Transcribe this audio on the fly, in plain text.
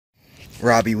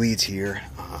Robbie Weeds here.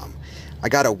 I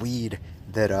got a weed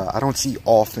that I don't see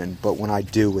often, but when I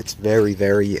do, it's very,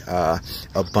 very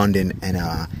abundant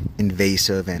and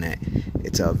invasive, and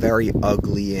it's very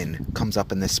ugly and comes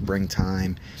up in the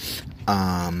springtime.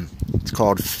 It's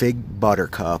called fig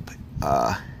buttercup.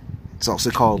 It's also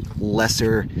called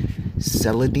lesser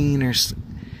celandine or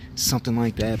something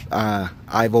like that.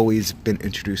 I've always been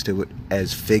introduced to it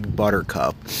as fig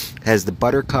buttercup. It has the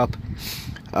buttercup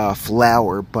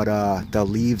flower, but the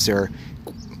leaves are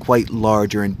quite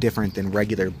larger and different than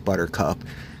regular buttercup.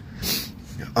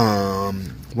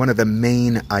 One of the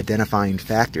main identifying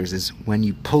factors is when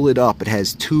you pull it up, it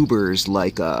has tubers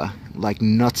like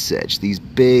nutsedge, these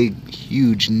big,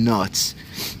 huge nuts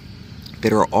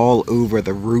that are all over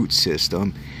the root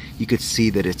system. You could see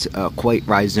that it's quite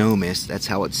rhizomous. That's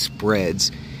how it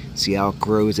spreads. See how it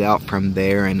grows out from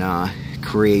there and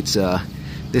creates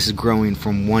this is growing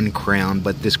from one crown,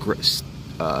 but this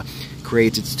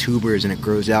creates its tubers and it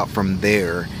grows out from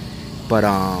there. But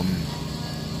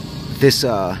this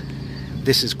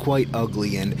is quite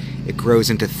ugly, and it grows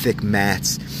into thick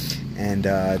mats, and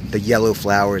the yellow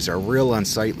flowers are real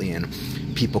unsightly, and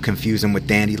people confuse them with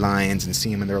dandelions and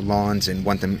see them in their lawns and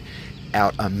want them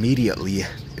out immediately.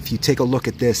 If you take a look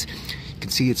at this, you can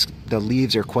see the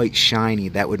leaves are quite shiny.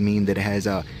 That would mean that it has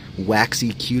a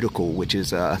waxy cuticle, which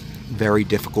is very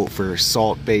difficult for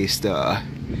salt-based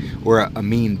or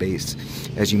amine-based,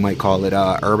 as you might call it,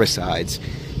 herbicides.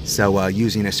 So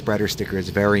using a spreader sticker is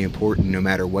very important no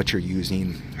matter what you're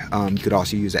using. You could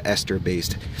also use an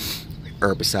ester-based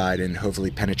herbicide and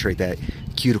hopefully penetrate that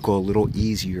cuticle a little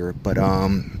easier. But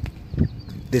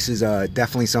this is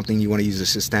definitely something you want to use a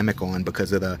systemic on,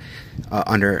 because of the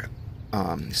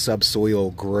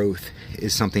subsoil growth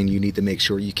is something you need to make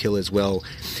sure you kill as well.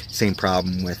 Same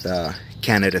problem with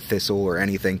Canada thistle or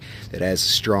anything that has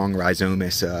strong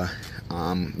rhizomous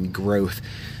growth.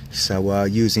 So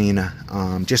using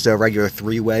just a regular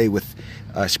 3-way with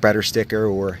a spreader sticker,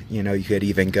 or you could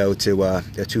even go to a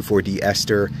 2,4-D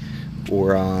ester,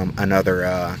 or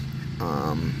another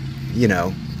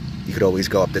you could always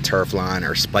go up to Turfline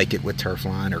or spike it with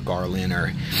Turfline or Garland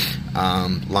or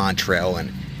Lawn Trail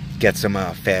and get some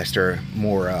faster,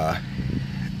 more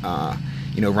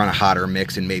run a hotter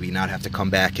mix and maybe not have to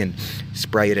come back and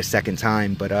spray it a second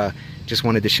time. But just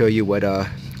wanted to show you what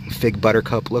fig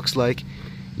buttercup looks like.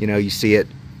 You see it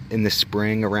in the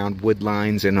spring around wood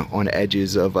lines and on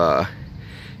edges of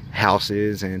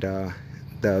houses and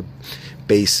the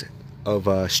base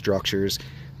of structures.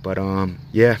 But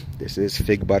yeah, this is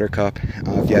fig buttercup.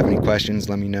 If you have any questions,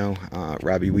 let me know.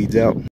 Robbie Weeds out.